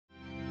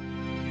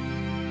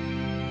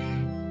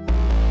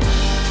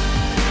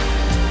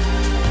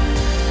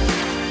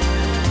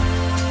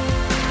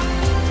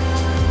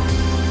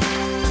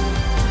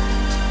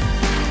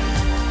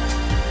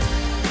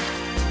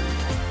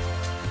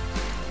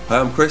Hi,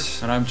 I'm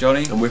Chris. And I'm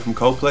Johnny. And we're from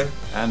Coldplay.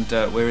 And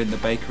we're in the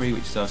bakery,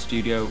 which is our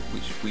studio,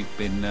 which we've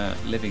been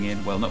living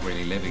in, well, not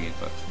really living in,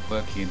 but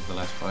working in for the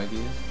last 5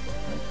 years.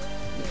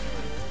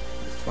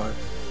 Five.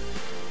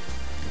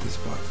 It's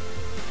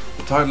 5.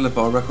 The title of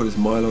our record is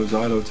Mylo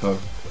Xyloto,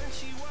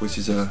 which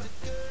is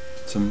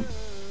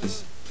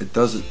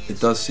it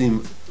does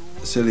seem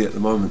silly at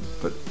the moment,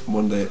 but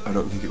one day I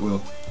don't think it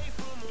will,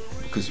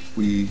 because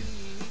we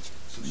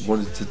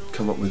wanted to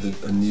come up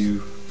with a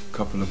new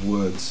couple of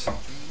words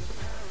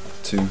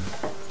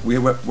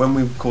when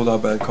we called our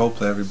band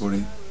Coldplay,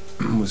 everybody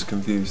was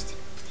confused,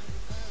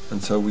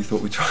 and so we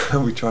thought we'd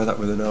try that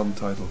with an album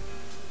title.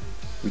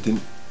 We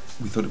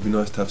thought it'd be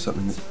nice to have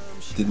something that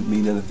didn't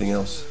mean anything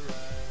else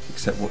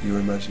except what your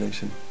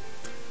imagination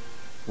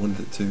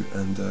wanted it to,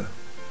 and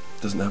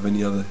doesn't have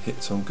any other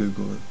hits on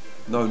Google.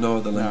 No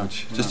other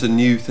language. No. Just a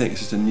new thing. It's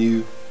just a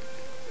new,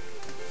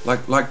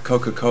 like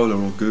Coca-Cola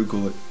or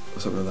Google or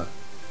something like that.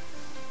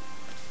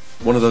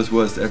 One of those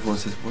words that everyone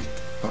says, what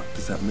the fuck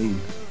does that mean?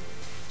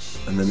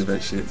 And then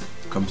eventually it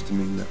comes to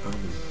mean that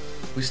album.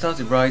 We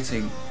started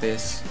writing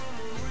this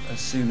as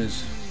soon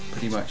as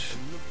pretty much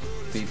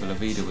Viva La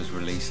Vida was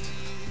released,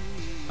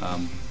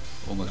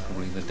 almost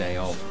probably the day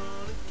of.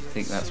 I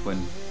think that's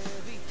when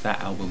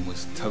that album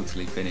was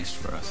totally finished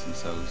for us, and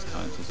so it was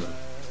time to sort of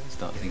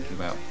start thinking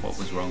about what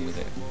was wrong with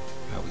it and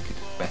how we could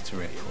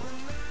better it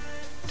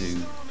or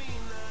do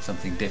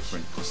something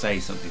different or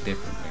say something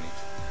different, really.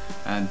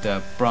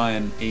 And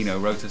Brian Eno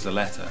wrote us a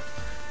letter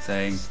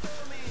saying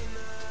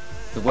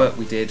the work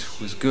we did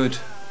was good,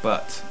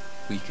 but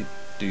we could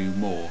do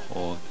more,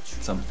 or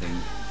something,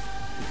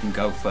 we can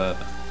go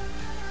further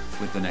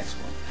with the next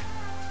one.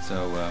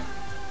 So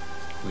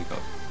we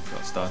got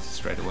started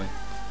straight away.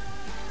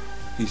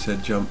 He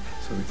said jump,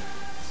 so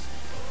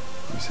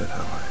we said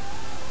how high.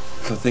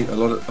 So I think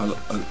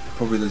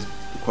probably there's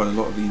quite a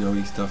lot of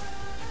Eno-y stuff.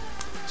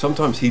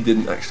 Sometimes he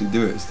didn't actually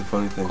do it, it's the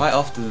funny thing. Quite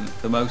often,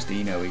 the most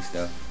Eno-y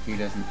stuff, he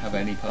doesn't have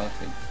any part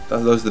in.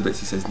 Those are the bits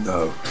he says,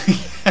 no, you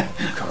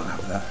can't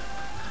have that.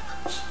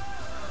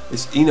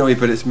 It's Eno-y,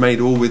 but it's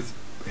made all with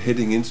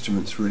hitting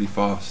instruments really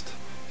fast.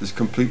 There's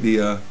completely,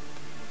 the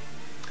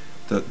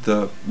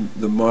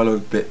Mylo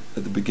bit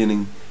at the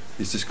beginning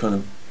is just kind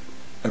of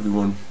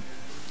everyone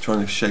trying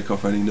to shake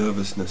off any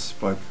nervousness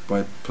by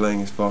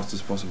playing as fast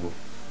as possible.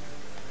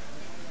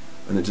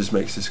 And it just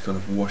makes this kind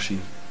of washy.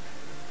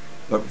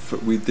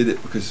 We did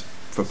it because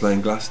for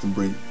playing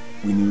Glastonbury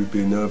we knew we'd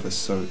be nervous,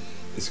 so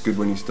it's good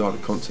when you start a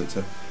concert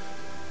to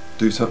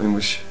do something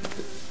which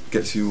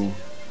gets you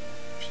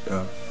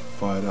all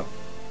fired up.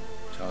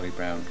 Charlie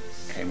Brown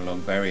came along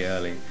very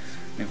early.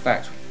 In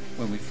fact,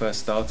 when we first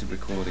started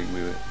recording,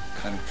 we were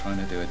kind of trying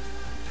to do an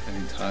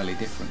entirely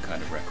different kind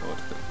of record,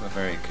 a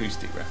very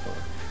acoustic record,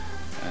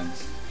 and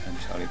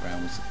Charlie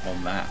Brown was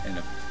on that in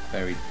a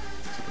very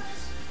sort of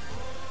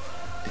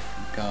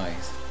different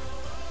guise.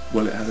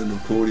 Well, it had an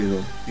accordion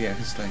on. Yeah, it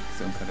was like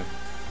some kind of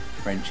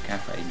French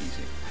cafe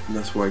music. And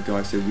that's why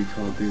Guy said we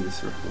can't do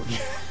this record.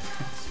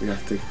 We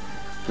have to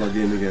plug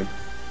in again.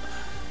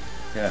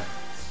 Yeah.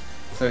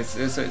 So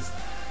it's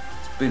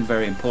been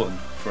very important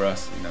for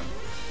us, you know,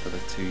 for the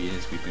 2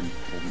 years we've been,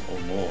 or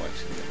more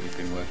actually, that we've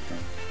been working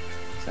on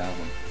this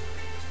album.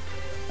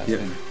 That's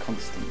been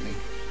constantly.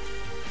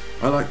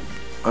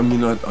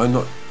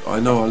 I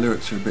know our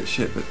lyrics are a bit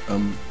shit, but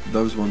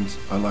those ones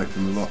I like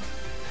them a lot,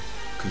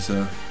 because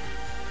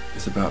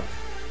it's about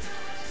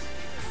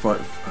sort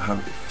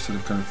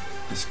of kind of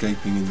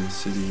escaping in the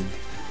city and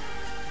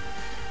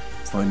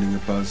finding a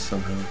buzz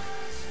somehow.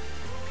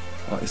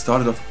 It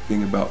started off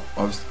being about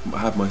I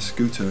had my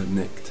scooter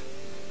nicked,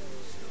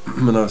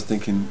 and I was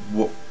thinking,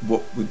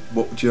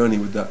 what journey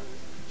would that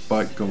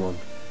bike go on?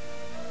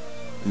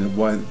 You know,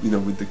 why? You know,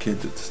 with the kid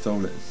that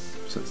stole it.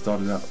 So it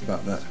started out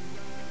about that,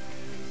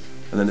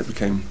 and then it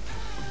became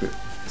a bit.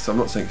 So I'm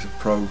not saying it's a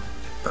pro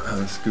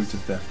scooter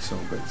theft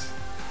song, but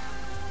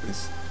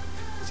it's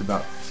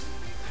about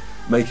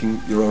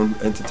making your own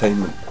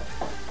entertainment.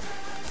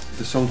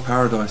 The song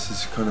Paradise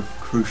is kind of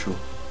crucial.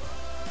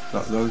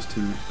 Like those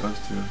two.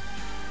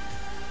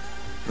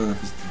 I don't know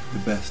if it's the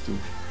best, or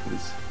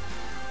it's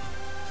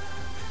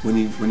when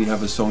you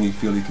have a song you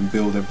feel you can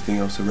build everything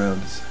else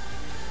around.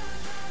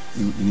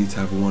 You need to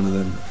have one of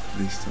them at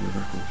least on the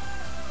record,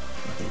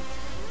 I think.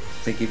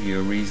 They give you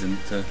a reason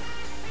to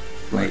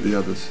make the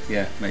others.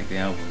 Yeah, make the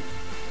album.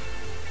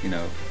 You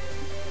know,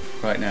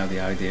 right now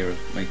the idea of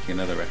making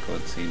another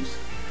record seems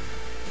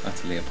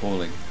utterly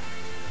appalling,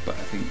 but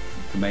I think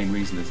the main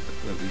reason is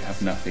that we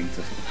have nothing to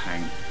sort of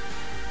hang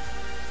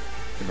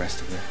the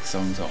rest of the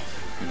songs off.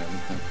 You know,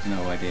 there's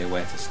no idea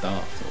where to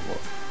start or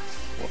what.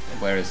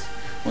 Whereas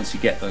once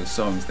you get those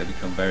songs, they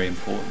become very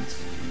important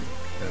to you.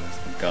 There's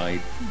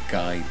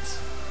guides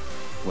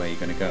where you're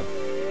going to go.